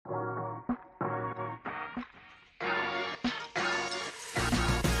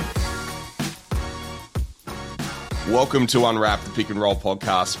Welcome to Unwrap, the Pick and Roll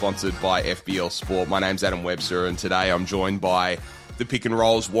podcast, sponsored by FBL Sport. My name's Adam Webster, and today I'm joined by the Pick and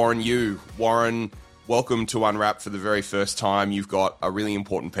Roll's Warren Yu. Warren, welcome to Unwrap for the very first time. You've got a really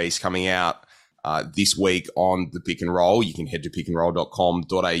important piece coming out this week on the Pick and Roll. You can head to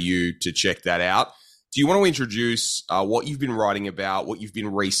pickandroll.com.au to check that out. Do you want to introduce what you've been writing about, what you've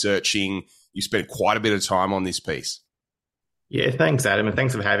been researching? You spent quite a bit of time on this piece. Yeah, thanks, Adam, and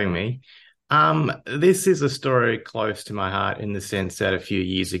thanks for having me. This is a story close to my heart in the sense that a few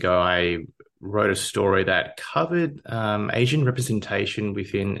years ago I wrote a story that covered Asian representation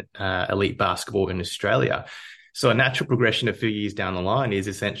within elite basketball in Australia. So a natural progression a few years down the line is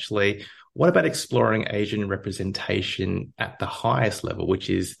essentially, what about exploring Asian representation at the highest level, which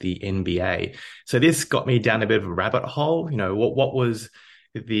is the NBA? So this got me down a bit of a rabbit hole. You know, what was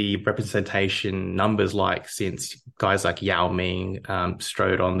the representation numbers like since guys like Yao Ming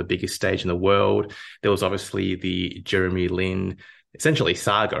strode on the biggest stage in the world? There was obviously the Jeremy Lin essentially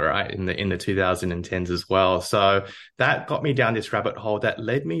saga, right, in the 2010s as well. So that got me down this rabbit hole that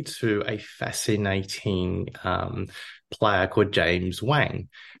led me to a fascinating player called James Wang.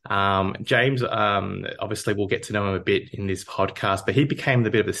 James, obviously we'll get to know him a bit in this podcast, but he became the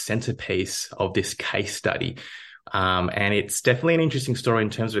bit of a centerpiece of this case study. And it's definitely an interesting story in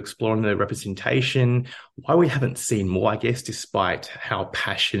terms of exploring the representation, why we haven't seen more, I guess, despite how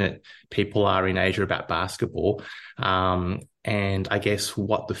passionate people are in Asia about basketball, and I guess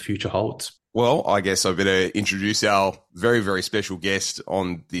what the future holds. Well, I guess I better introduce our very, very special guest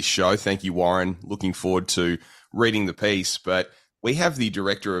on this show. Thank you, Warren. Looking forward to reading the piece. But we have the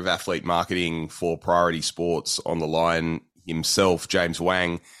Director of Athlete Marketing for Priority Sports on the line himself, James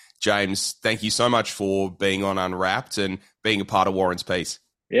Wang. James, thank you so much for being on Unwrapped and being a part of Warren's piece.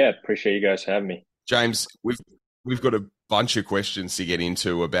 Yeah, appreciate you guys having me. James, we've got a bunch of questions to get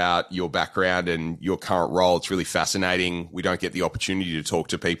into about your background and your current role. It's really fascinating. We don't get the opportunity to talk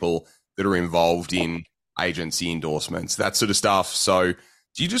to people that are involved in agency endorsements, that sort of stuff. So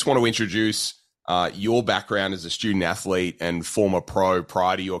do you just want to introduce your background as a student athlete and former pro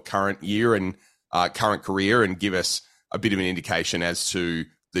prior to your current year and current career, and give us a bit of an indication as to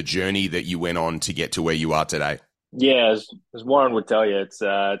the journey that you went on to get to where you are today? Yeah, as Warren would tell you, it's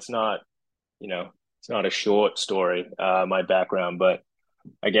not, it's not a short story, my background, but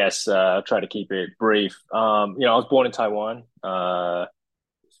I guess I'll try to keep it brief. I was born in Taiwan.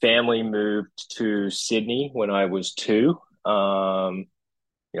 Family moved to Sydney when I was 2.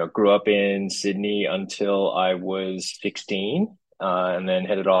 Grew up in Sydney until I was 16, and then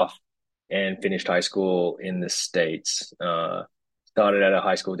headed off and finished high school in the States. Started at a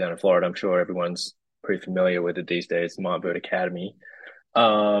high school down in Florida. I'm sure everyone's pretty familiar with it these days, Montverde Academy,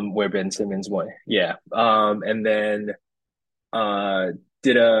 where Ben Simmons went. Yeah. And then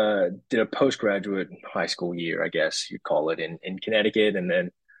did a postgraduate high school year, I guess you'd call it, in Connecticut, and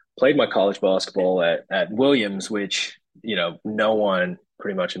then played my college basketball at Williams, which, no one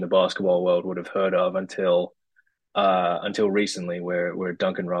pretty much in the basketball world would have heard of until recently, where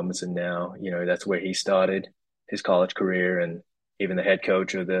Duncan Robinson now, that's where he started his college career, and even the head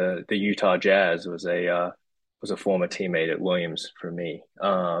coach of the Utah Jazz was a former teammate at Williams for me.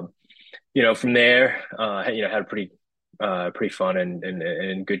 From there, had a pretty fun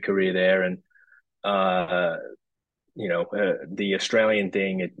and good career there, and the Australian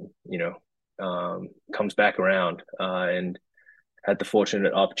thing, comes back around, and had the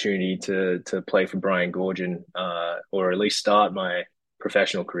fortunate opportunity to play for Brian Goorjian, or at least start my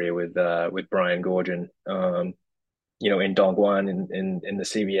professional career with Brian Goorjian. In Dongguan in the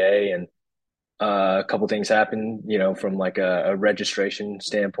CBA, and a couple things happened, from like a registration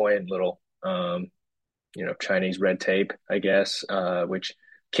standpoint, little, Chinese red tape, I guess, which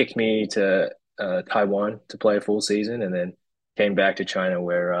kicked me to Taiwan to play a full season, and then came back to China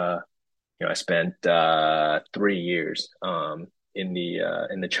where, I spent 3 years in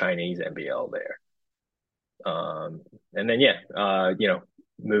the Chinese NBL there. And then,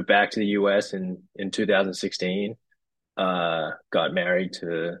 moved back to the US in 2016. Got married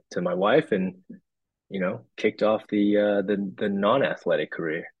to my wife, and kicked off the non-athletic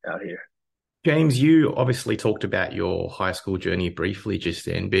career out here. James, you obviously talked about your high school journey briefly just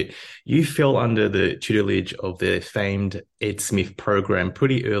then, but you fell under the tutelage of the famed Ed Smith program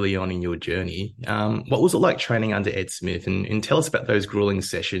pretty early on in your journey. What was it like training under Ed Smith? And tell us about those grueling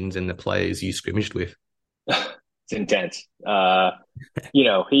sessions and the players you scrimmaged with. It's intense.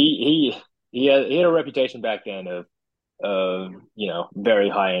 He had a reputation back then of very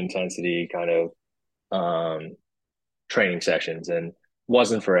high intensity kind of training sessions, and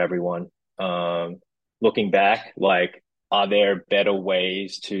wasn't for everyone. Looking back, like, are there better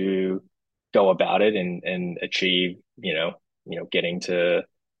ways to go about it and achieve, getting to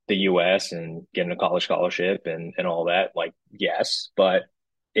the US and getting a college scholarship and all that. Like, yes, but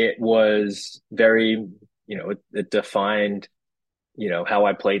it was very, it defined, how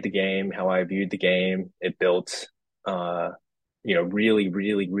I played the game, how I viewed the game. It built, really,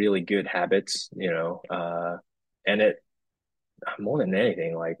 really, really good habits, and it more than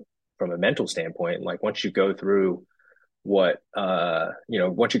anything, like from a mental standpoint, like once you go through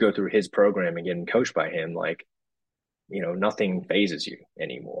once you go through his program and getting coached by him, like, nothing phases you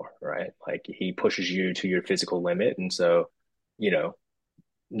anymore, right? Like he pushes you to your physical limit. And so, you know,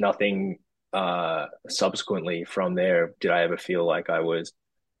 nothing subsequently from there did I ever feel like I was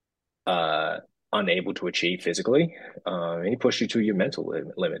uh unable to achieve physically. And he pushed you to your mental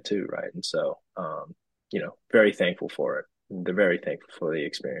limit too, right? And so very thankful for it. They're very thankful for the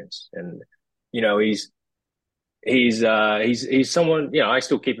experience. And, he's someone, I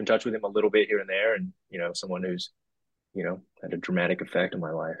still keep in touch with him a little bit here and there, and someone who's had a dramatic effect on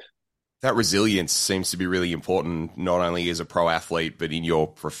my life. That resilience seems to be really important, not only as a pro athlete, but in your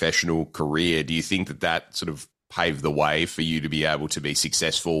professional career. Do you think that that sort of paved the way for you to be able to be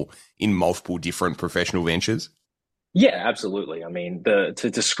successful in multiple different professional ventures? Yeah, absolutely. I mean, to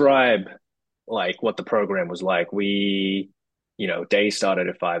describe like what the program was like, day started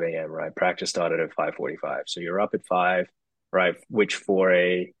at 5 a.m., right? Practice started at 5:45. So you're up at 5, right? Which for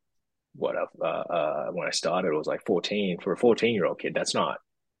when I started, it was like 14. For a 14-year-old kid, that's not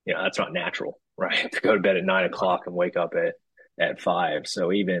natural, right? To go to bed at 9 o'clock and wake up at 5.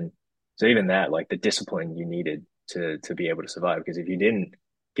 So even that, like the discipline you needed to be able to survive, because if you didn't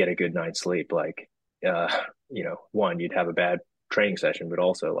get a good night's sleep, like, one, you'd have a bad training session, but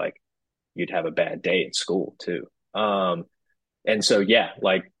also like you'd have a bad day at school too. And so, yeah,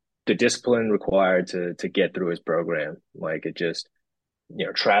 like the discipline required to get through his program, like it just,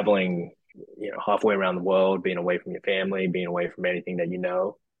 traveling, halfway around the world, being away from your family, being away from anything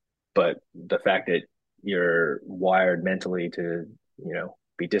that but the fact that you're wired mentally to,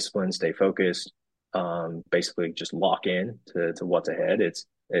 be disciplined, stay focused, basically just lock in to what's ahead.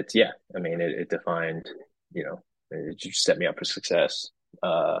 Yeah, I mean, it defined, it just set me up for success,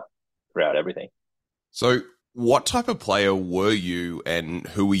 throughout everything. So, what type of player were you, and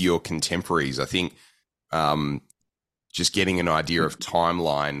who were your contemporaries? I think just getting an idea of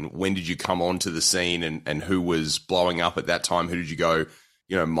timeline. When did you come onto the scene, and who was blowing up at that time? Who did you go,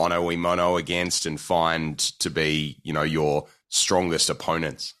 mono against and find to be, your strongest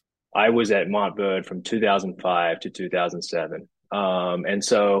opponents? I was at Montverde from 2005 to 2007. And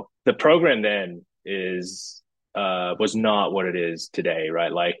so the program then was not what it is today,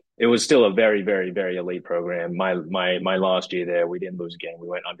 right? Like it was still a very, very, very elite program. My last year there, we didn't lose a game. We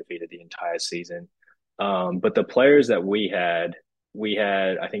went undefeated the entire season. But the players that we had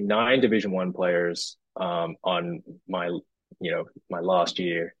I think 9 Division I players on my last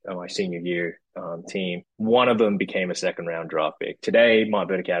year, my senior year team. One of them became a second round draft pick. Today,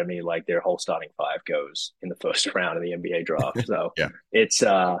 Montverde Academy, like their whole starting 5 goes in the first round of the NBA draft. So yeah, it's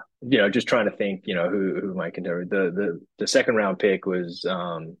just trying to think, who might consider. The second round pick was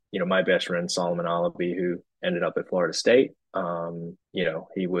my best friend Solomon Alabi, who ended up at Florida State.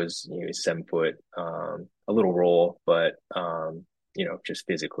 He was 7 foot, a little raw, but just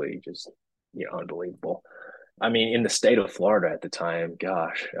physically, just unbelievable. I mean, in the state of Florida at the time,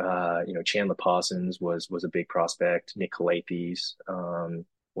 gosh, Chandler Parsons was a big prospect. Nick Calathes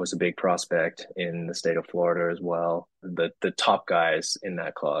was a big prospect in the state of Florida as well. The top guys in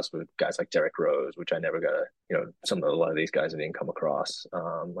that class were guys like Derrick Rose, which I never got a lot of these guys I didn't come across,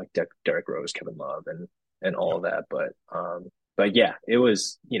 like Derrick Rose, Kevin Love, and all of that. But yeah, it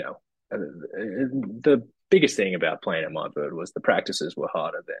was, the biggest thing about playing at Montverde was the practices were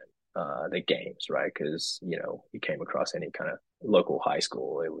harder than the games, right? Because you came across any kind of local high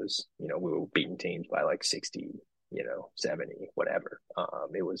school, it was we were beating teams by like 60, 70, whatever.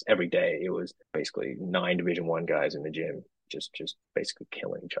 It was every day. It was basically 9 Division I guys in the gym, just basically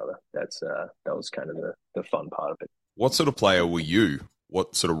killing each other. That was kind of the fun part of it. What sort of player were you?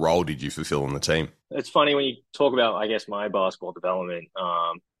 What sort of role did you fulfill on the team? It's funny when you talk about, I guess, my basketball development.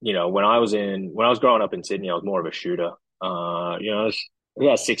 When I was growing up in Sydney, I was more of a shooter. I was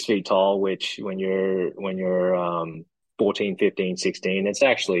about 6 feet tall, which when you're 14, 15, 16, it's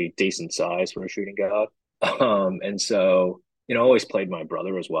actually decent size for a shooting guard. And so, I always played my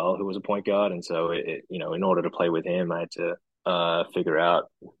brother as well, who was a point guard. And so in order to play with him, I had to figure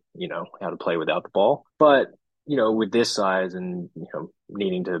out, how to play without the ball. But, with this size and,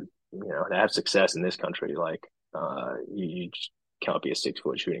 needing to have success in this country, like you just can't be a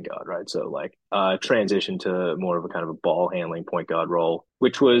 6-foot shooting guard, right? So like transition to more of a kind of a ball handling point guard role,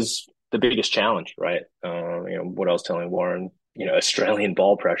 which was the biggest challenge, right? What I was telling Warren, Australian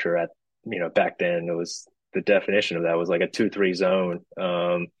ball pressure back then, it was the definition of that was like a 2-3 zone.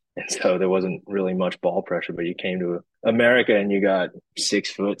 And so there wasn't really much ball pressure, but you came to America and you got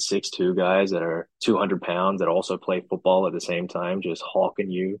 6 foot, 6'2" guys that are 200 pounds that also play football at the same time, just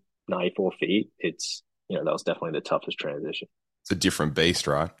hawking you 94 feet. That was definitely the toughest transition. It's a different beast,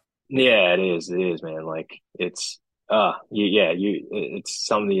 right? Yeah, it is. It is, man. Like it's something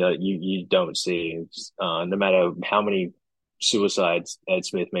that you don't see. No matter how many suicides Ed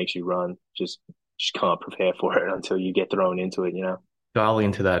Smith makes you run, just can't prepare for it until you get thrown into it, you know? Dial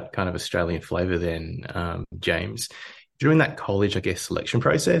into that kind of Australian flavor then, James. During that college, I guess, selection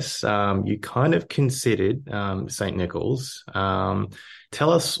process, you kind of considered St. Nichols. Tell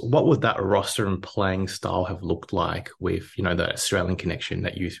us, what would that roster and playing style have looked like with, the Australian connection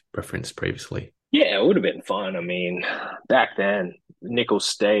that you referenced previously? Yeah, it would have been fun. I mean, back then, Nicholls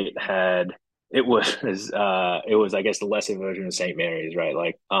State had it was I guess the lesser version of St. Mary's, right?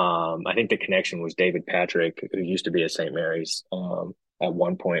 Like I think the connection was David Patrick, who used to be at St. Mary's, at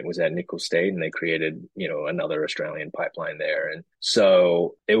one point was at Nicholls State, and they created, another Australian pipeline there. And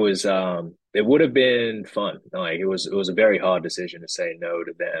so it would have been fun. Like it was a very hard decision to say no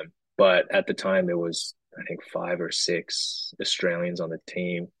to them. But at the time there was, I think, 5 or 6 Australians on the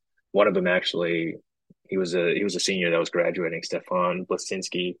team. One of them actually, he was a senior that was graduating, Stefan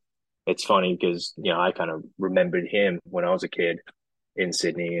Blasinski. It's funny because, I kind of remembered him when I was a kid in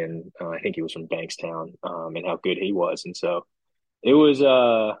Sydney, and I think he was from Bankstown, and how good he was. And so it was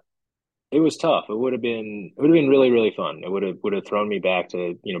tough. It would have been really, really fun. It would have thrown me back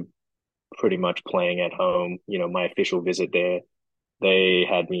to, pretty much playing at home. My official visit there, they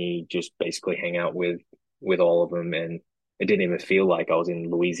had me just basically hang out with all of them, and it didn't even feel like I was in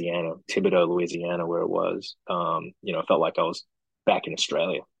Louisiana, Thibodaux, Louisiana, where it was. It felt like I was back in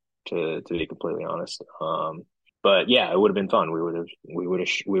Australia, to be completely honest. But yeah, it would have been fun. We would have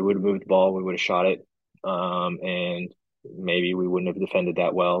moved the ball. We would have shot it, and maybe we wouldn't have defended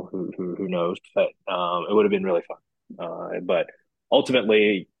that well. Who knows? But it would have been really fun. But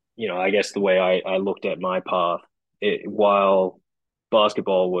ultimately, I guess the way I looked at my path, while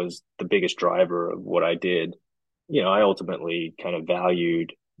basketball was the biggest driver of what I did, I ultimately kind of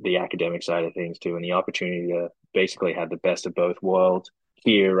valued the academic side of things too, and the opportunity to basically have the best of both worlds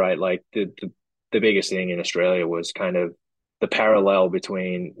here, right? Like the biggest thing in Australia was kind of the parallel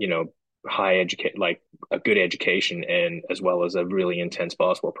between, like a good education and as well as a really intense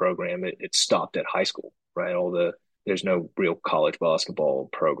basketball program. It stopped at high school, right? There's no real college basketball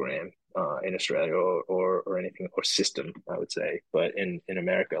program in Australia or anything, or system, I would say. But in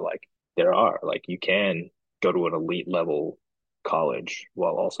America, like there are, like you can go to an elite level college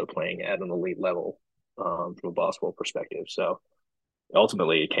while also playing at an elite level, from a basketball perspective. So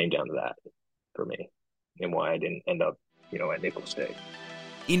ultimately, it came down to that for me, and why I didn't end up, at Nicholls State.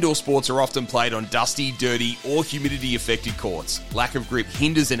 Indoor sports are often played on dusty, dirty, or humidity-affected courts. Lack of grip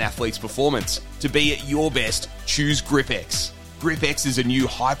hinders an athlete's performance. To be at your best, choose GripX. GripX is a new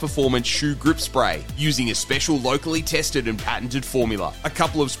high-performance shoe grip spray using a special locally tested and patented formula. A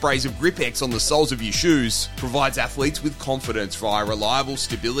couple of sprays of GripX on the soles of your shoes provides athletes with confidence via reliable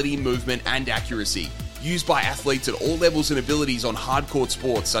stability, movement, and accuracy. Used by athletes at all levels and abilities on hardcourt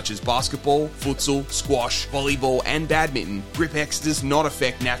sports such as basketball, futsal, squash, volleyball, and badminton, GripX does not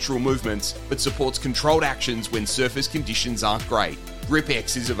affect natural movements, but supports controlled actions when surface conditions aren't great.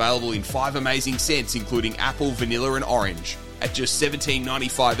 GripX is available in 5 amazing scents, including apple, vanilla, and orange. At just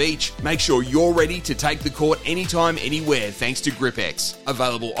 $17.95 each, make sure you're ready to take the court anytime, anywhere thanks to GripX.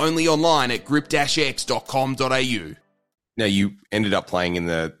 Available only online at grip-x.com.au. Now, you ended up playing in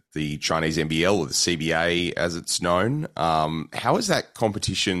the Chinese NBL, or the CBA as it's known. How has that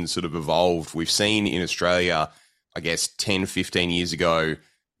competition sort of evolved? We've seen in Australia, I guess, 10, 15 years ago,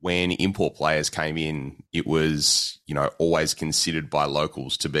 when import players came in, it was, always considered by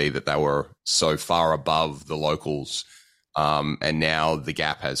locals to be that they were so far above the locals. And now the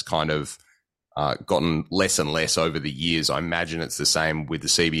gap has kind of gotten less and less over the years. I imagine it's the same with the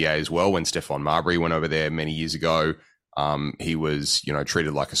CBA as well. When Stephon Marbury went over there many years ago, he was,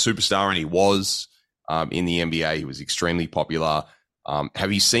 treated like a superstar, and he was in the NBA. He was extremely popular.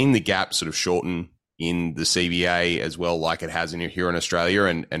 Have you seen the gap sort of shorten in the CBA as well, like it has here in Australia,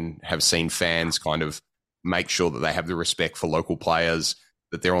 and have seen fans kind of make sure that they have the respect for local players,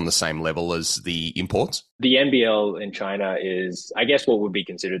 that they're on the same level as the imports? The NBL in China is, I guess, what would be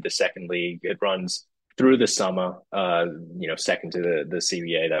considered the second league. It runs through the summer, second to the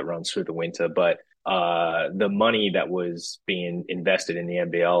CBA that runs through the winter. But the money that was being invested in the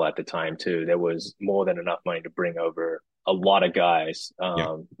NBL at the time too, there was more than enough money to bring over a lot of guys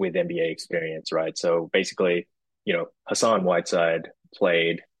Yeah. with NBA experience, right? So basically, Hassan Whiteside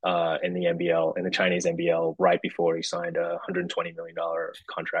played in the NBL, in the Chinese NBL, right before he signed a $120 million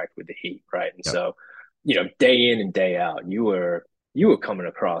contract with the Heat, right? And Yeah. so, day in and day out, you were coming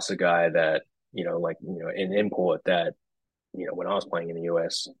across a guy that, an import that, when I was playing in the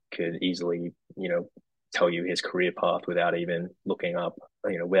US, could easily, tell you his career path without even looking up,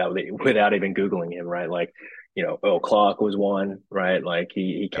 without even Googling him, right? Like, Earl Clark was one, right? Like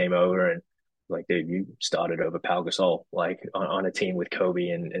he Yeah. came over and like, dude, you started over Pau Gasol, like on a team with Kobe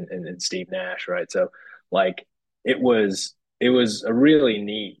and Steve Nash, right? So like it was a really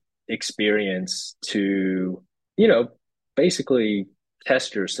neat experience to, you know, basically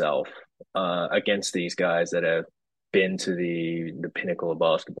test yourself against these guys that have been to the pinnacle of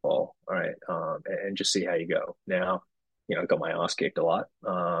basketball, all right, and just see how you go. Now, I got my ass kicked a lot.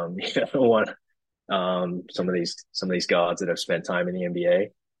 One some of these guards that have spent time in the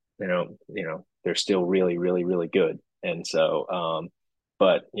NBA, they're still really, really, really good. And so,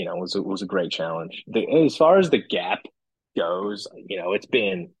 but it was a great challenge. As far as the gap goes, it's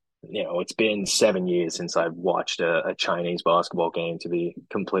been 7 years since I've watched a Chinese basketball game. To be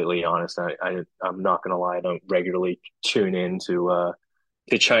completely honest, I'm not gonna lie, I don't regularly tune in to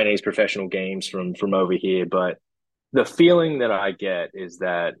Chinese professional games from over here, but the feeling that I get is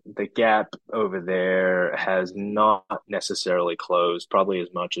that the gap over there has not necessarily closed, probably as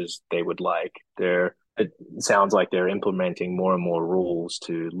much as they would like. It sounds like they're implementing more and more rules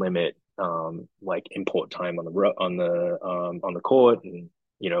to limit like import time on the court, and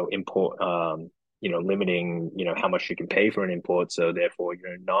import limiting how much you can pay for an import. So therefore,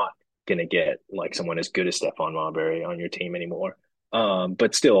 you're not going to get like someone as good as Stephon Marbury on your team anymore.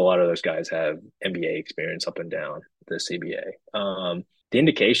 But still, a lot of those guys have NBA experience up and down the CBA. The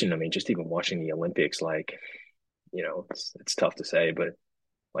indication, I mean, just even watching the Olympics, like, it's tough to say, but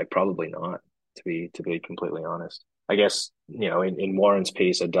like probably not, to be completely honest. I guess, in Warren's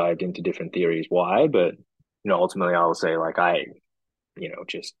piece, I dived into different theories why, but ultimately I will say like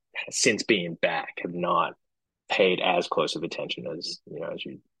just since being back have not paid as close of attention as when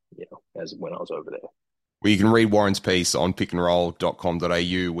I was over there. Well, you can read Warren's piece on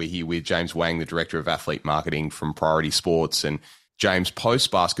pickandroll.com.au. We're here with James Wang, the Director of Athlete Marketing from Priority Sports. And James,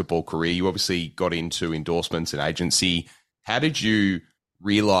 post-basketball career, you obviously got into endorsements and agency. How did you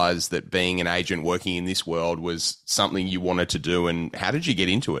realize that being an agent working in this world was something you wanted to do, and how did you get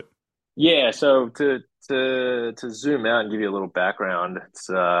into it? Yeah, so to zoom out and give you a little background,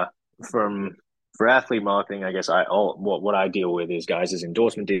 it's from for athlete marketing, I guess what I deal with is guys as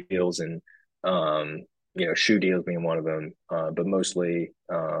endorsement deals and shoe deals being one of them, but mostly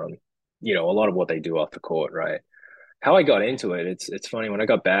a lot of what they do off the court, right? How I got into it, it's funny when I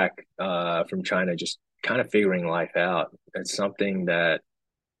got back from China, just kind of figuring life out. It's something that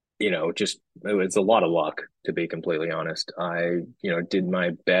just it was a lot of luck, to be completely honest. I, did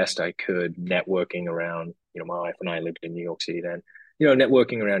my best I could networking around, my wife and I lived in New York City then,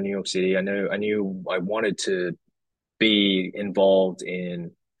 networking around New York City. I knew I wanted to be involved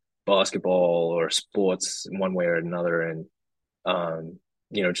in basketball or sports in one way or another. And,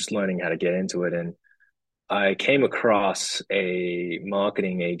 just learning how to get into it. And I came across a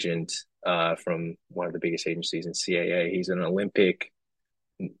marketing agent from one of the biggest agencies in CAA. He's an Olympic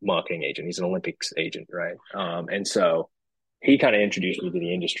marketing agent. He's an Olympics agent, right? And so he kind of introduced me to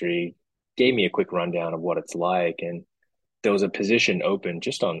the industry, gave me a quick rundown of what it's like, and there was a position open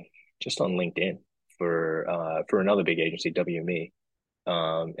just on LinkedIn for another big agency, WME,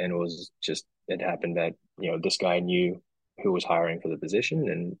 and it happened that this guy knew who was hiring for the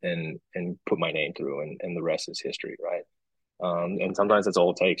position and put my name through, and the rest is history, right? And sometimes that's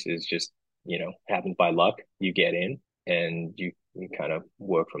all it takes is just happens by luck. You get in and you kind of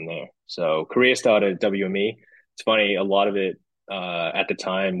work from there. So career started at WME. It's funny, a lot of it at the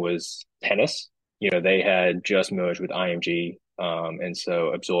time was tennis. They had just merged with IMG, and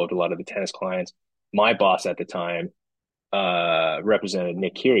so absorbed a lot of the tennis clients. My boss at the time represented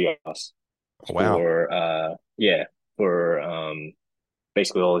Nick Kyrgios Oh, wow. for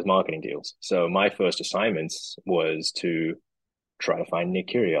basically all his marketing deals. So my first assignments was to try to find Nick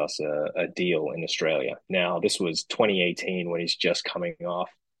Kyrgios a deal in Australia. Now this was 2018 when he's just coming off,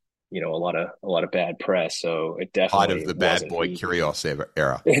 a lot of bad press. So it Height of definitely the bad wasn't boy easy. Kyrgios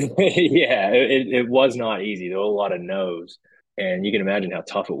era. Yeah, it was not easy. There were a lot of no's, and you can imagine how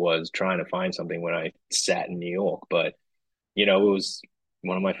tough it was trying to find something when I sat in New York. But it was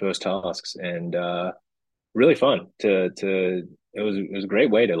one of my first tasks, and really fun to. It was a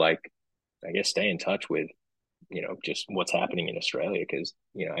great way to, like, I guess, stay in touch with just what's happening in Australia, because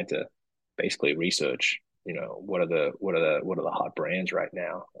I had to basically research what are the hot brands right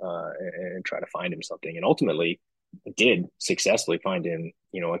now, and try to find him something. And ultimately, did successfully find him,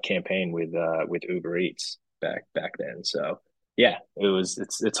 a campaign with Uber Eats back then. So yeah,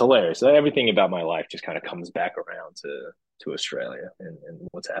 it's hilarious. So everything about my life just kind of comes back around to Australia and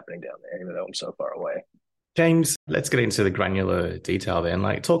what's happening down there, even though I'm so far away. James, let's get into the granular detail then.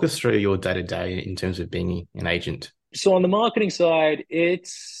 Like, talk us through your day to day in terms of being an agent. So on the marketing side,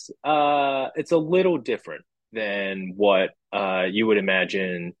 it's a little different than what you would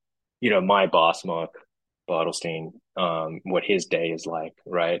imagine, my boss, Mark Bartlestein, what his day is like,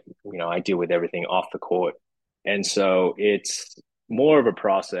 right? I deal with everything off the court. And so it's more of a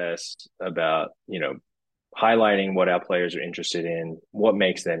process about, highlighting what our players are interested in, what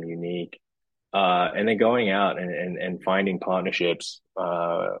makes them unique, and then going out and finding partnerships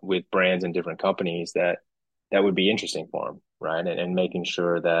with brands and different companies that would be interesting for them, right? And making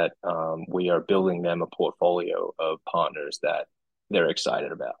sure that we are building them a portfolio of partners that they're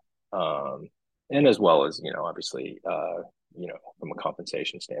excited about, and as well as obviously, from a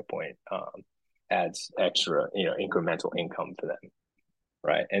compensation standpoint, adds extra incremental income for them,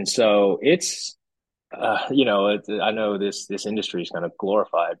 right? And so it's I know this industry is kind of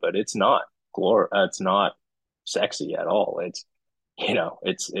glorified, but it's not sexy at all. It's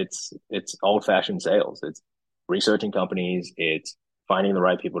old fashioned sales. It's researching companies. It's finding the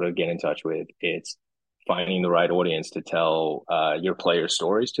right people to get in touch with. It's finding the right audience to tell your players'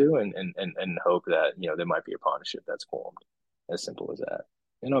 stories to, and hope that there might be a partnership that's formed. As simple as that.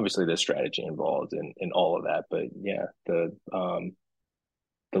 And obviously, there's strategy involved in all of that. But yeah,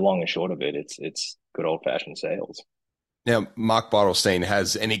 the long and short of it, it's good old fashioned sales. Now, Mark Bartlestein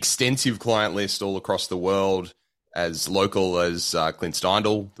has an extensive client list all across the world, as local as Clint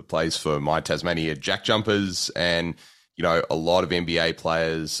Steindl, that plays for my Tasmania Jack Jumpers, and a lot of NBA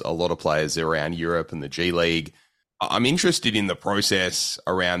players, a lot of players around Europe and the G League. I'm interested in the process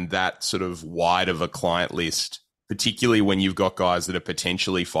around that sort of wide of a client list, particularly when you've got guys that are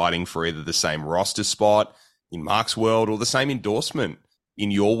potentially fighting for either the same roster spot in Mark's world or the same endorsement in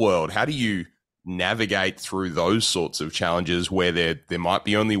your world. How do you navigate through those sorts of challenges where there might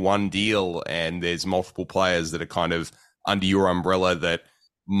be only one deal and there's multiple players that are kind of under your umbrella that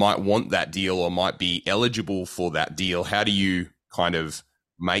might want that deal or might be eligible for that deal? How do you kind of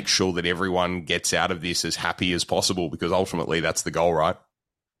make sure that everyone gets out of this as happy as possible? Because ultimately that's the goal, right?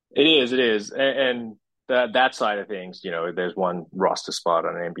 It is. And that side of things, there's one roster spot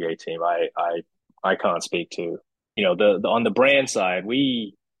on an NBA team I can't speak to. The on the brand side,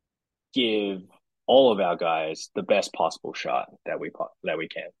 we give all of our guys the best possible shot that we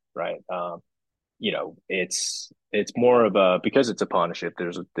can, right? It's more of a, because it's a partnership.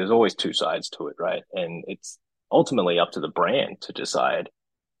 There's always two sides to it, right? And it's ultimately up to the brand to decide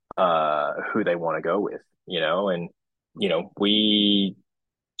who they want to go with, and we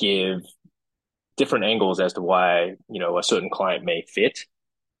give different angles as to why a certain client may fit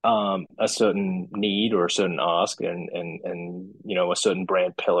a certain need or a certain ask, and a certain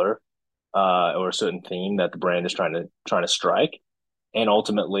brand pillar or a certain theme that the brand is trying to strike. And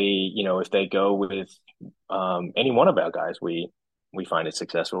ultimately, if they go with any one of our guys, we find it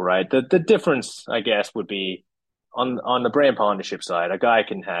successful, right? The difference, I guess, would be on the brand partnership side. A guy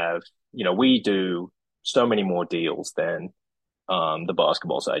can have, we do so many more deals than the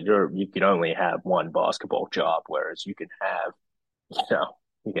basketball side. You can only have one basketball job, whereas you can have,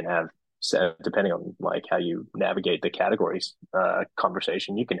 you can have, so depending on like how you navigate the categories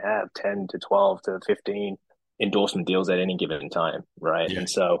conversation, you can have 10 to 12 to 15 endorsement deals at any given time, right? Yeah. And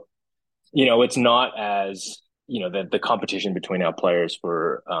so, it's not as, the competition between our players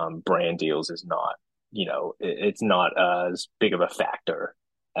for brand deals is not, it's not as big of a factor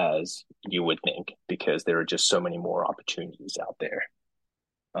as you would think, because there are just so many more opportunities out there.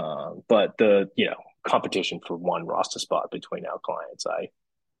 But the, competition for one roster spot between our clients,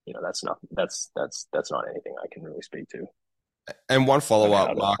 that's not anything I can really speak to. And one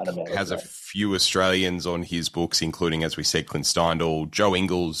follow-up, Mark how to manage has a that. few Australians on his books, including, as we said, Clint Steindl. Joe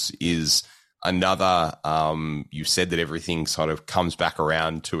Ingles is another. You said that everything sort of comes back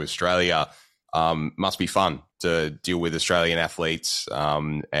around to Australia. Must be fun to deal with Australian athletes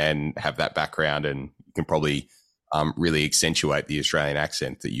and have that background, and you can probably really accentuate the Australian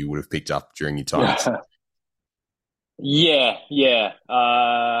accent that you would have picked up during your time. Yeah.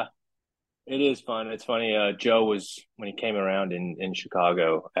 It is fun. It's funny. Joe was, when he came around in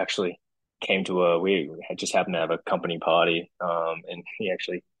Chicago, actually came to we had just happened to have a company party. And he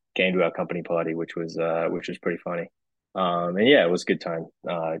actually came to our company party, which was pretty funny. And yeah, it was a good time.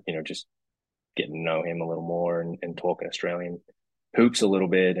 Just getting to know him a little more and talking Australian hoops a little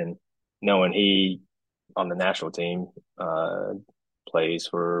bit, and knowing he, on the national team, plays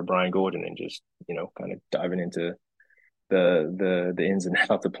for Brian Gordon, and just kind of diving into the ins and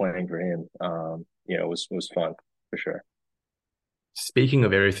outs of playing for him. Was fun for sure. Speaking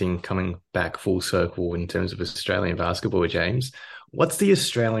of everything coming back full circle in terms of Australian basketball, James, what's the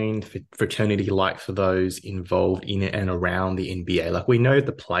Australian fraternity like for those involved in and around the NBA? Like we know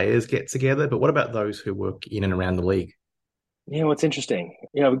the players get together, but what about those who work in and around the league? What's interesting,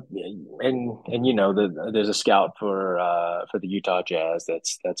 and there's a scout for the Utah Jazz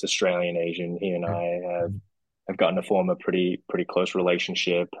that's Australian Asian. He and I have gotten to form a pretty close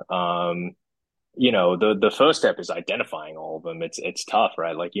relationship. The first step is identifying all of them. It's tough,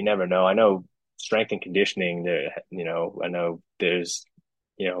 right? Like you never know. I know strength and conditioning there, I know there's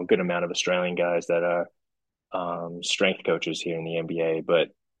a good amount of Australian guys that are strength coaches here in the NBA, but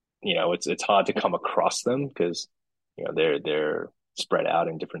it's hard to come across them because they're spread out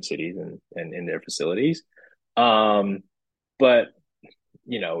in different cities and in their facilities. But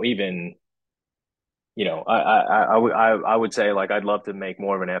even I would say like I'd love to make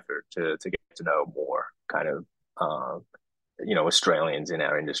more of an effort to get to know more kind of Australians in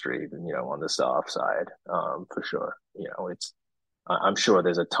our industry, on the staff side, for sure. I'm sure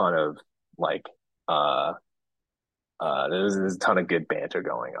there's a ton of like there's a ton of good banter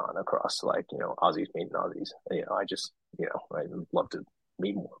going on across like Aussies meeting Aussies. I'd love to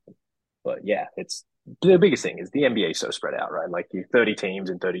meet more of them. But yeah, it's the biggest thing is the NBA is so spread out, right? Like you 30 teams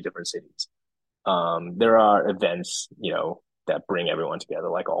in 30 different cities. There are events, that bring everyone together,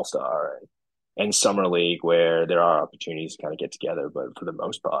 like All Star and Summer League, where there are opportunities to kind of get together. But for the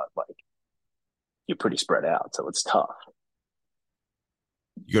most part, like you're pretty spread out, so it's tough.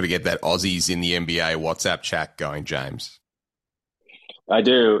 You got to get that Aussies in the NBA WhatsApp chat going, James. I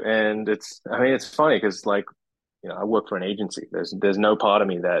do, and it's funny because like I work for an agency. There's no part of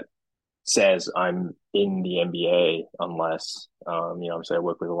me that says I'm in the NBA unless obviously I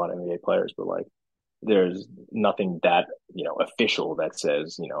work with a lot of NBA players, but like there's nothing that official that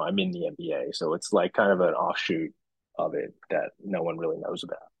says I'm in the NBA. So it's like kind of an offshoot of it that no one really knows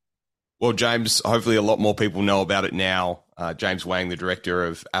about. Well, James, hopefully a lot more people know about it now. James Wang, the Director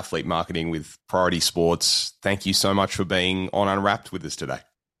of Athlete Marketing with Priority Sports, thank you so much for being on Unwrapped with us today.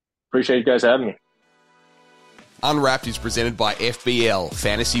 Appreciate you guys having me. Unwrapped is presented by FBL,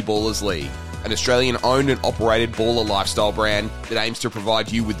 Fantasy Ballers League, an Australian-owned and operated baller lifestyle brand that aims to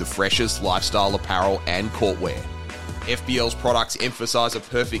provide you with the freshest lifestyle apparel and courtwear. FBL's products emphasise a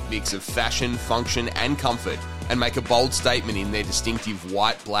perfect mix of fashion, function and comfort and make a bold statement in their distinctive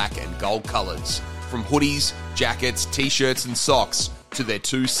white, black and gold colours. From hoodies, jackets, t-shirts and socks to their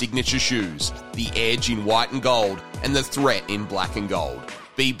two signature shoes, the Edge in white and gold and the Threat in black and gold.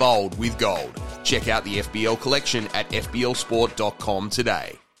 Be bold with gold. Check out the FBL collection at fblsport.com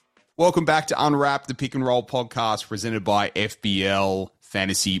today. Welcome back to Unwrapped, the pick and roll podcast presented by FBL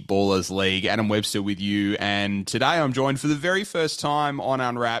Fantasy Ballers League. Adam Webster with you, and today I'm joined for the very first time on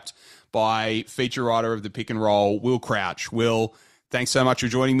Unwrapped by feature writer of the pick and roll, Will Crouch. Will, thanks so much for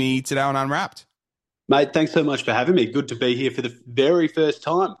joining me today on Unwrapped. Mate, thanks so much for having me. Good to be here for the very first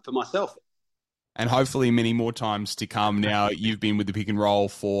time for myself. And hopefully many more times to come. Now, you've been with the pick and roll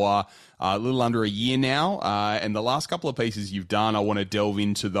for a little under a year now, and the last couple of pieces you've done, I want to delve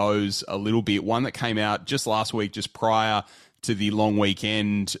into those a little bit. One that came out just last week, just prior to the long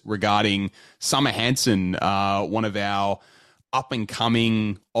weekend, regarding Summer Hansen, one of our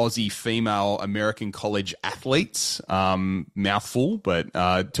up-and-coming Aussie female American college athletes. Mouthful, but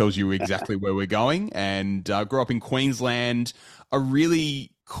tells you exactly where we're going. And grew up in Queensland. A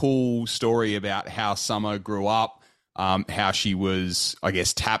really cool story about how Summer grew up, how she was, I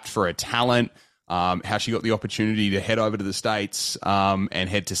guess, tapped for a talent, how she got the opportunity to head over to the States and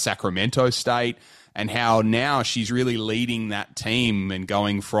head to Sacramento State, and how now she's really leading that team and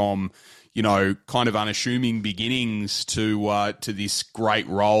going from, kind of unassuming beginnings to this great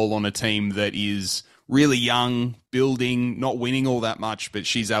role on a team that is really young, building, not winning all that much, but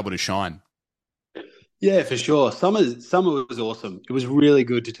she's able to shine. Yeah, for sure. Summer was awesome. It was really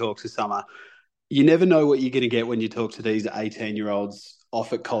good to talk to Summer. You never know what you're going to get when you talk to these 18-year-olds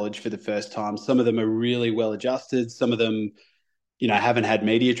off at college for the first time. Some of them are really well adjusted. Some of them, haven't had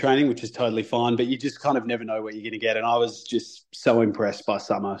media training, which is totally fine, but you just kind of never know what you're going to get. And I was just so impressed by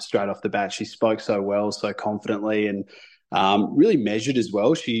Summer straight off the bat. She spoke so well, so confidently, and really measured as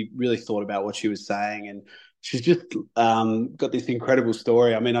well. She really thought about what she was saying, and she's just got this incredible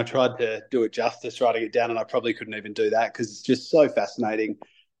story. I mean, I tried to do it justice, writing it down, and I probably couldn't even do that because it's just so fascinating.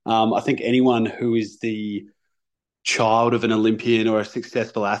 I think anyone who is the child of an Olympian or a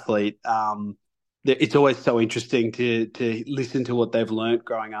successful athlete, it's always so interesting to listen to what they've learnt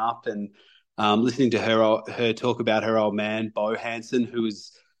growing up. And listening to her talk about her old man, Bo Hansen, who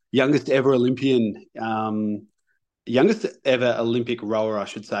was youngest ever Olympic rower, I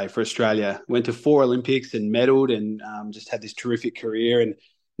should say, for Australia. Went to 4 Olympics and medaled, and just had this terrific career. And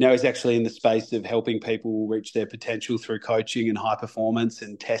now he's actually in the space of helping people reach their potential through coaching and high performance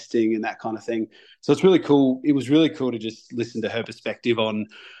and testing and that kind of thing. So it's really cool. It was really cool to just listen to her perspective on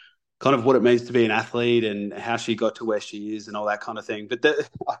kind of what it means to be an athlete and how she got to where she is and all that kind of thing. But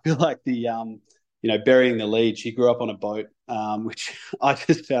I feel like burying the lead, she grew up on a boat, which I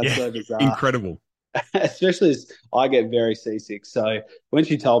just found so bizarre. Incredible. Especially as I get very seasick. So when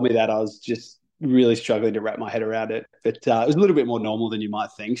she told me that, I was just really struggling to wrap my head around it. But it was a little bit more normal than you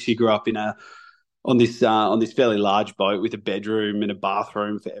might think. She grew up on this fairly large boat with a bedroom and a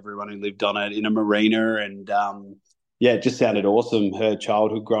bathroom for everyone who lived on it in a marina. And it just sounded awesome. Her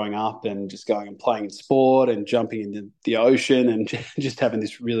childhood growing up and just going and playing in sport and jumping into the ocean and just having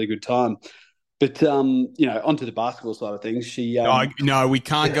this really good time. But, onto the basketball side of things, she... No, we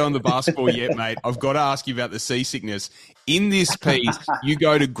can't go on the basketball yet, mate. I've got to ask you about the seasickness. In this piece, you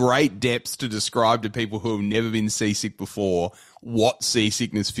go to great depths to describe to people who have never been seasick before what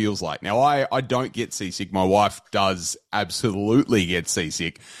seasickness feels like. Now, I don't get seasick. My wife does absolutely get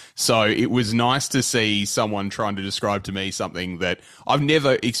seasick. So it was nice to see someone trying to describe to me something that I've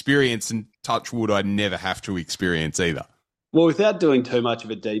never experienced, and touch wood, I'd never have to experience either. Well, without doing too much of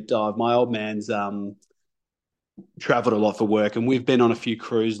a deep dive, my old man's traveled a lot for work, and we've been on a few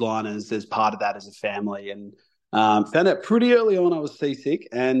cruise liners as part of that as a family, and found out pretty early on I was seasick,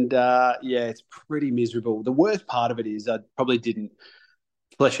 and it's pretty miserable. The worst part of it is I probably didn't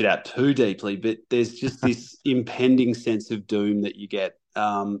flesh it out too deeply, but there's just this impending sense of doom that you get.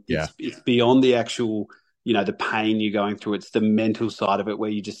 It's beyond the actual, the pain you're going through. It's the mental side of it where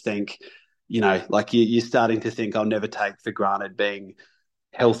you just think, you're starting to think I'll never take for granted being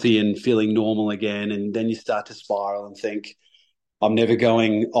healthy and feeling normal again. And then you start to spiral and think I'm never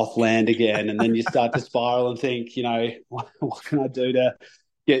going off land again. And then you start to spiral and think, what can I do to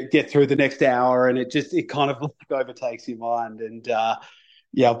get through the next hour? And it kind of overtakes your mind. And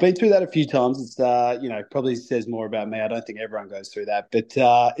I've been through that a few times. It's, probably says more about me. I don't think everyone goes through that, but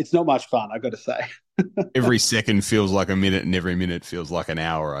it's not much fun, I've got to say. Every second feels like a minute and every minute feels like an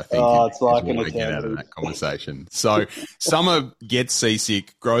hour, I think. It's like an eternity. Get out of that conversation. So Summer gets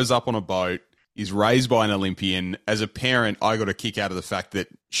seasick, grows up on a boat, is raised by an Olympian. As a parent, I got a kick out of the fact that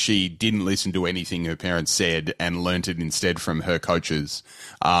she didn't listen to anything her parents said and learnt it instead from her coaches,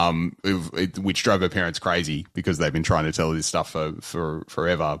 which drove her parents crazy because they've been trying to tell her this stuff for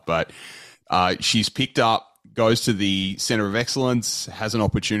forever. But she's picked up, goes to the Center of Excellence, has an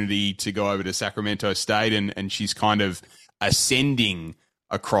opportunity to go over to Sacramento State, and she's kind of ascending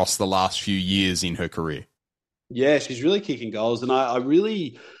across the last few years in her career. Yeah, she's really kicking goals, and I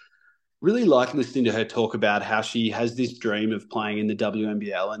really like listening to her talk about how she has this dream of playing in the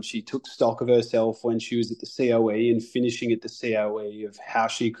WNBL, and she took stock of herself when she was at the COE and finishing at the COE of how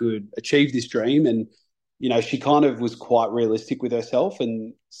she could achieve this dream. And she kind of was quite realistic with herself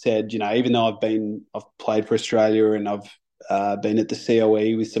and said, even though I've played for Australia and I've been at the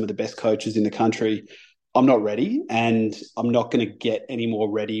COE with some of the best coaches in the country, I'm not ready, and I'm not going to get any more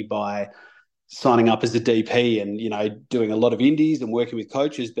ready by signing up as a DP and, doing a lot of indies and working with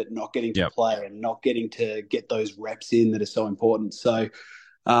coaches, but not getting to play and not getting to get those reps in that are so important. So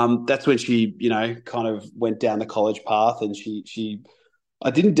that's when she, kind of went down the college path, and I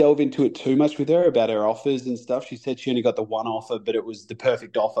didn't delve into it too much with her about her offers and stuff. She said she only got the one offer, but it was the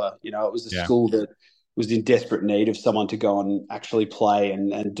perfect offer. It was a school that was in desperate need of someone to go and actually play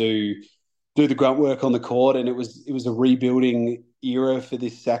and do the grunt work on the court. And it was a rebuilding era for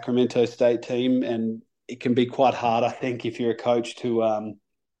this Sacramento State team. And it can be quite hard, I think, if you're a coach to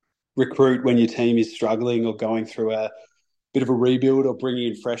recruit when your team is struggling or going through a bit of a rebuild or bringing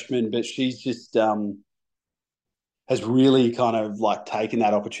in freshmen. But she's just has really kind of taken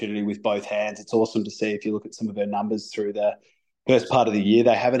that opportunity with both hands. It's awesome to see if you look at some of her numbers through the first part of the year.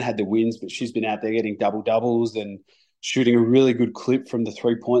 They haven't had the wins, but she's been out there getting double-doubles and shooting a really good clip from the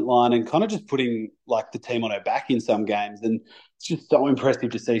three-point line and kind of just putting the team on her back in some games. And it's just so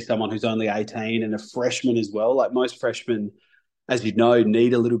impressive to see someone who's only 18 and a freshman as well. Most freshmen, as you know,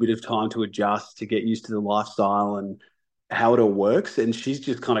 need a little bit of time to adjust, to get used to the lifestyle and how it all works. And she's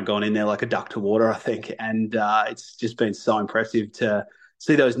just kind of gone in there like a duck to water, I think. And it's just been so impressive to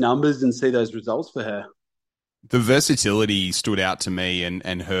see those numbers and see those results for her. The versatility stood out to me,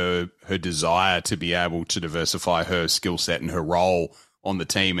 and her desire to be able to diversify her skill set and her role on the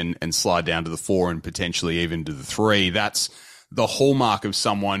team and slide down to the 4 and potentially even to the 3. That's the hallmark of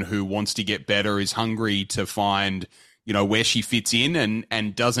someone who wants to get better, is hungry to find, where she fits in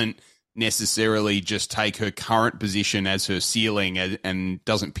and doesn't necessarily just take her current position as her ceiling and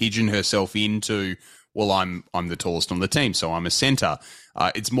doesn't pigeon herself into, well, I'm the tallest on the team, so I'm a center.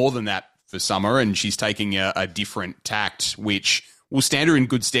 It's more than that for Summer, and she's taking a different tact, which will stand her in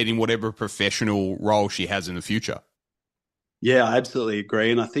good stead in whatever professional role she has in the future. Yeah, I absolutely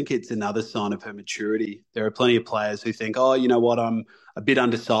agree. And I think it's another sign of her maturity. There are plenty of players who think, oh, you know what, I'm a bit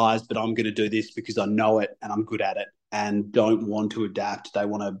undersized, but I'm going to do this because I know it and I'm good at it, and don't want to adapt. They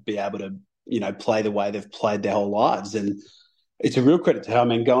want to be able to, play the way they've played their whole lives. And it's a real credit to her. I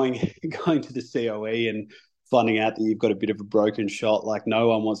mean, going to the COE and finding out that you've got a bit of a broken shot, like no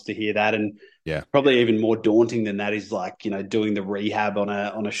one wants to hear that. And yeah, probably even more daunting than that is like, doing the rehab on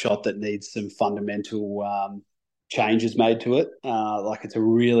a shot that needs some fundamental changes made to it. Like it's a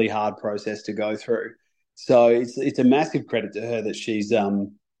really hard process to go through. So it's a massive credit to her that she's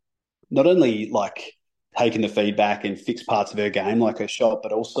not only like taken the feedback and fixed parts of her game, like her shot,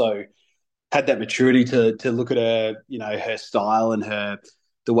 but also had that maturity to look at her, her style and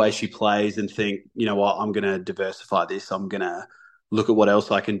the way she plays and think, you know what, I'm going to diversify this. I'm going to look at what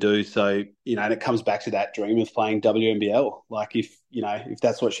else I can do. So, and it comes back to that dream of playing WNBL. Like if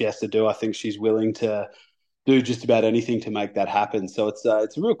that's what she has to do, I think she's willing to do just about anything to make that happen. So it's a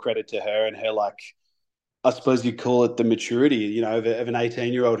real credit to her and her, like, I suppose you'd call it the maturity, of an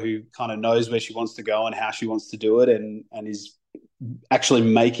 18-year-old who kind of knows where she wants to go and how she wants to do it and is actually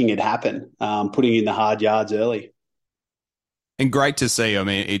making it happen, putting in the hard yards early. And great to see. I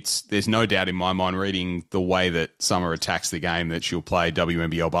mean, there's no doubt in my mind, reading the way that Summer attacks the game, that she'll play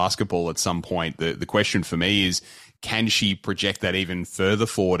WNBL basketball at some point. The question for me is, can she project that even further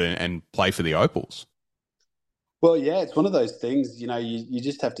forward and play for the Opals? Well, yeah, it's one of those things, you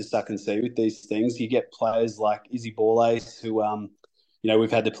just have to suck and see with these things. You get players like Izzy Borlase, who,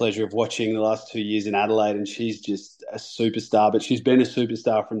 we've had the pleasure of watching the last 2 years in Adelaide, and she's just a superstar, but she's been a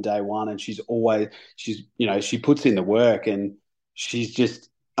superstar from day one, and she puts in the work, and she's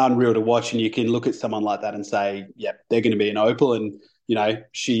just unreal to watch. And you can look at someone like that and say, yep, they're going to be an Opal, and,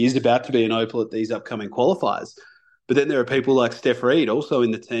 she is about to be an Opal at these upcoming qualifiers. But then there are people like Steph Reed also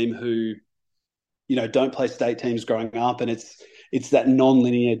in the team who, don't play state teams growing up, and it's that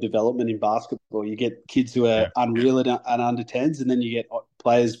non-linear development in basketball. You get kids who are unreal at under 10s, and then you get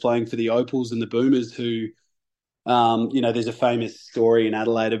players playing for the Opals and the Boomers who, there's a famous story in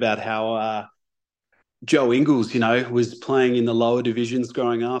Adelaide about how Joe Ingles, was playing in the lower divisions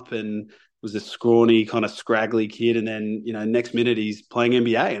growing up and was a scrawny, kind of scraggly kid, and then, next minute he's playing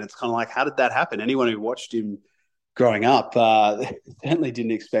NBA, and it's kind of like, how did that happen? Anyone who watched him growing up certainly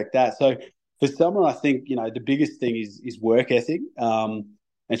didn't expect that. So for Summer, I think, the biggest thing is work ethic. And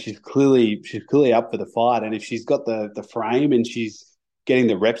she's clearly up for the fight. And if she's got the frame and she's getting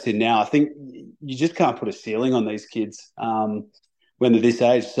the reps in now, I think you just can't put a ceiling on these kids when they're this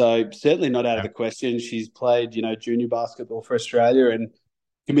age. So certainly not out of the question. She's played, junior basketball for Australia and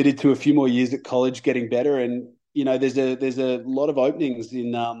committed to a few more years at college, getting better. And, there's a lot of openings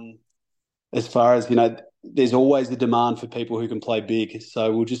in as far as, there's always the demand for people who can play big.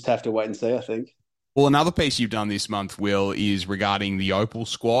 So we'll just have to wait and see, I think. Well, another piece you've done this month, Will, is regarding the Opal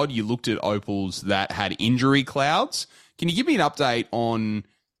squad. You looked at Opals that had injury clouds. Can you give me an update on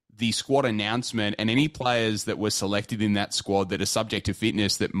the squad announcement and any players that were selected in that squad that are subject to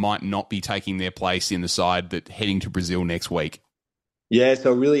fitness that might not be taking their place in the side that heading to Brazil next week? Yeah,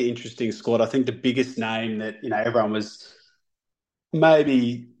 so a really interesting squad. I think the biggest name that, everyone was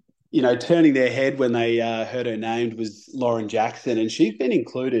maybe turning their head when they heard her named was Lauren Jackson, and she's been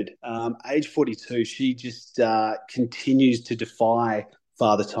included. Age 42, she just continues to defy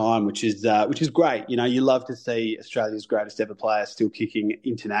Father Time, which is great. You love to see Australia's greatest ever player still kicking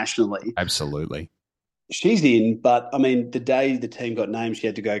internationally. Absolutely. She's in, but I mean, the day the team got named, she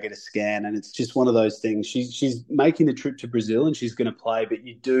had to go get a scan, and it's just one of those things. She's making the trip to Brazil, and she's going to play, but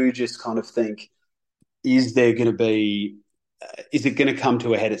you do just kind of think, is there going to be? Is it going to come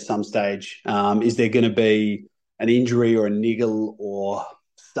to a head at some stage? Is there going to be an injury or a niggle or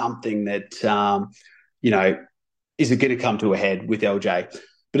something that, is it going to come to a head with LJ?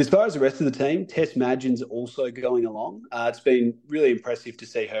 But as far as the rest of the team, Tess Madgen's also going along. It's been really impressive to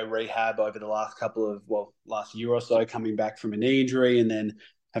see her rehab over the last year or so, coming back from a knee injury and then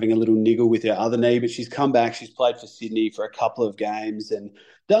having a little niggle with her other knee. But she's come back. She's played for Sydney for a couple of games and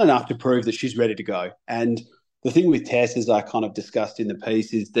done enough to prove that she's ready to go. And the thing with Tess, as I kind of discussed in the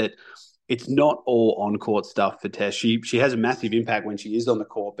piece, is that it's not all on-court stuff for Tess. She has a massive impact when she is on the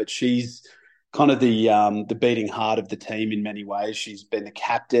court, but she's kind of the beating heart of the team in many ways. She's been the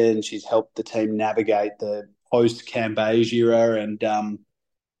captain. She's helped the team navigate the post-Cam Beige era and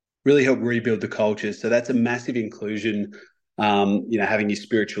really helped rebuild the culture. So that's a massive inclusion having your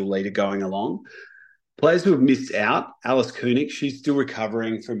spiritual leader going along. Players who have missed out, Alice Koenig, she's still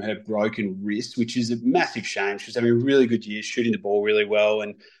recovering from her broken wrist, which is a massive shame. She was having a really good year, shooting the ball really well,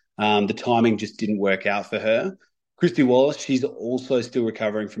 and the timing just didn't work out for her. Christy Wallace, she's also still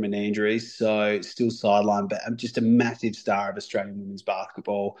recovering from a knee injury, so still sidelined, but just a massive star of Australian women's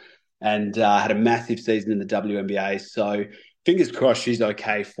basketball and had a massive season in the WNBA. So fingers crossed she's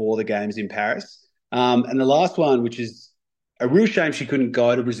okay for the games in Paris. And the last one, which is a real shame she couldn't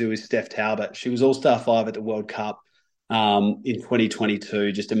go to Brazil, is Steph Talbot. She was All-Star 5 at the World Cup in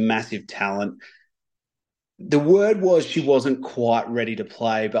 2022, just a massive talent. The word was she wasn't quite ready to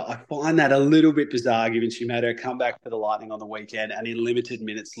play, but I find that a little bit bizarre given she made her comeback for the Lightning on the weekend and in limited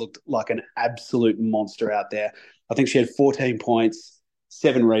minutes looked like an absolute monster out there. I think she had 14 points,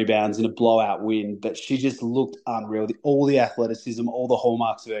 7 rebounds and a blowout win, but she just looked unreal. All the athleticism, all the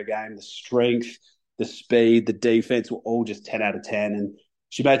hallmarks of her game, the strength, the speed, the defense were all just 10 out of 10. And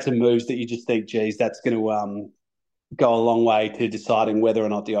she made some moves that you just think, geez, that's going to go a long way to deciding whether or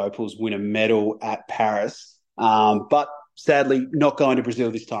not the Opals win a medal at Paris. But sadly, not going to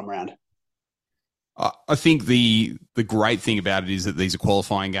Brazil this time around. I think the great thing about it is that these are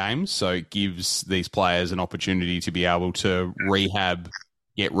qualifying games, so it gives these players an opportunity to be able to rehab,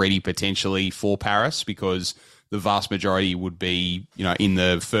 get ready potentially for Paris, because the vast majority would be, in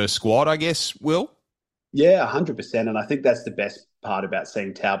the first squad, I guess, Will? Yeah, 100%. And I think that's the best part about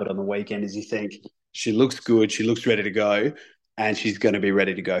seeing Talbot on the weekend is you think she looks good, she looks ready to go, and she's going to be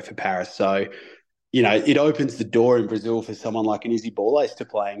ready to go for Paris. So, it opens the door in Brazil for someone like an Izzy Ballais to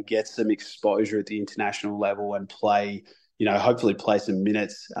play and get some exposure at the international level and play, hopefully play some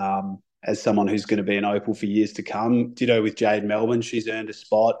minutes as someone who's going to be an Opal for years to come. Ditto with Jade Melbourne. She's earned a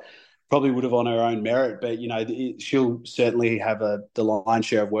spot. Probably would have on her own merit, but, she'll certainly have the lion's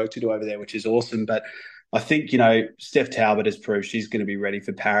share of work to do over there, which is awesome. But I think, Steph Talbot has proved she's going to be ready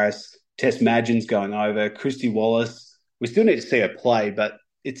for Paris. Tess Madgen's going over. Christy Wallace, we still need to see her play, but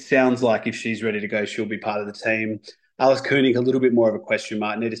it sounds like if she's ready to go, she'll be part of the team. Alice Koenig, a little bit more of a question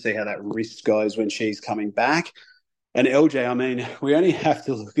mark. Need to see how that wrist goes when she's coming back. And LJ, I mean, we only have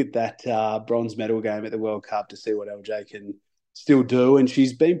to look at that bronze medal game at the World Cup to see what LJ can still do. And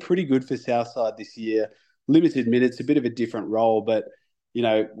she's been pretty good for Southside this year. Limited minutes, a bit of a different role, but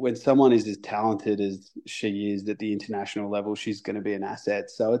when someone is as talented as she is at the international level, she's going to be an asset.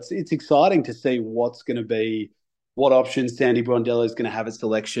 So it's exciting to see what options Sandy Brondello is going to have at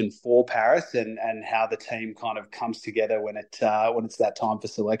selection for Paris and how the team kind of comes together when it's that time for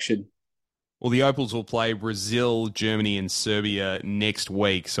selection. Well, the Opals will play Brazil, Germany and Serbia next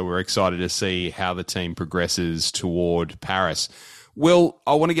week, so we're excited to see how the team progresses toward Paris. Will,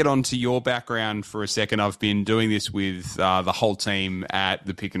 I want to get on to your background for a second. I've been doing this with the whole team at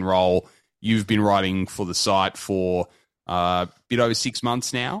the Pick and Roll. You've been writing for the site for a bit over 6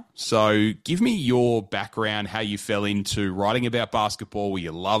 months now. So give me your background, how you fell into writing about basketball, where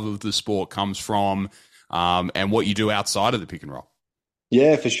your love of the sport comes from, and what you do outside of the Pick and Roll.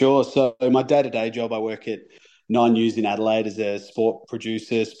 Yeah, for sure. So my day-to-day job, I work at Nine News in Adelaide as a sport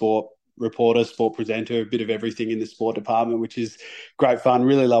producer, sport reporter, sport presenter, a bit of everything in the sport department, which is great fun.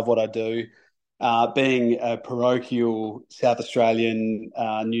 Really love what I do. Being a parochial South Australian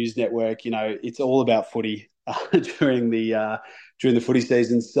news network, it's all about footy during the footy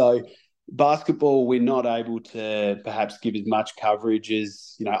season. So basketball, we're not able to perhaps give as much coverage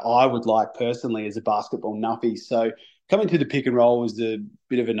as I would like personally as a basketball nuffy. So coming to the Pick and Roll was a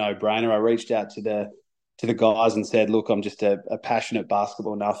bit of a no-brainer. I reached out to the guys and said, look, I'm just a passionate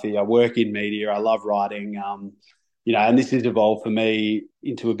basketball nuffy. I work in media. I love writing, and this has evolved for me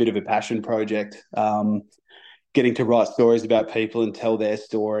into a bit of a passion project, getting to write stories about people and tell their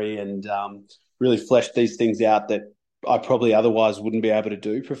story and really flesh these things out that I probably otherwise wouldn't be able to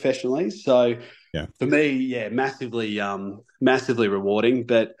do professionally. So for me, massively rewarding.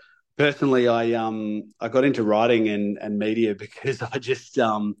 But personally, I got into writing and media because I just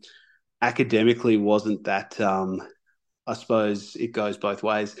academically wasn't that, I suppose it goes both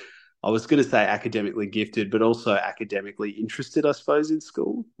ways. I was going to say academically gifted, but also academically interested, I suppose, in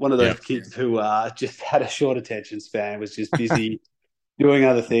school. One of those kids who just had a short attention span, was just busy doing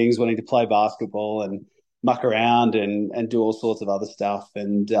other things, wanting to play basketball and muck around and do all sorts of other stuff.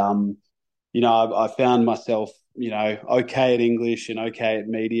 And, I found myself, okay at English and okay at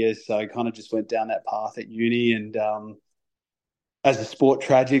media. So I kind of just went down that path at uni and, as a sport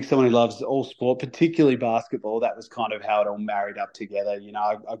tragic, someone who loves all sport, particularly basketball, that was kind of how it all married up together.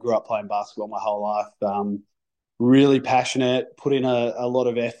 I grew up playing basketball my whole life, really passionate, put in a lot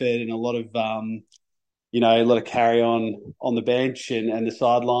of effort and a lot of, a lot of carry on the bench and the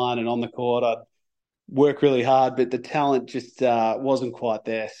sideline and on the court. I'd work really hard, but the talent just wasn't quite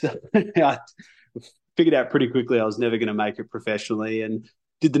there. So I figured out pretty quickly I was never going to make it professionally, and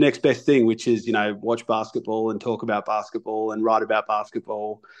did the next best thing, which is, watch basketball and talk about basketball and write about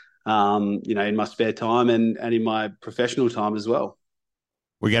basketball, in my spare time and in my professional time as well.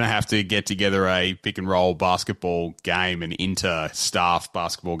 We're going to have to get together a pick and roll basketball game, an inter-staff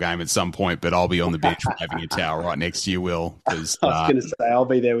basketball game at some point, but I'll be on the bench waving a towel right next to you, Will. I was going to say, I'll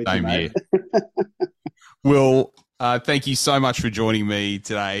be there with you, mate. Will, thank you so much for joining me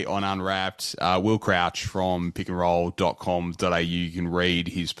today on Unwrapped. Will Crouch from pickandroll.com.au. You can read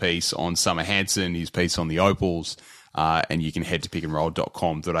his piece on Summer Hansen, his piece on the Opals, and you can head to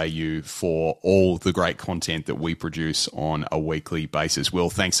pickandroll.com.au for all the great content that we produce on a weekly basis. Will,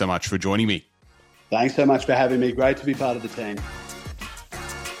 thanks so much for joining me. Thanks so much for having me. Great to be part of the team.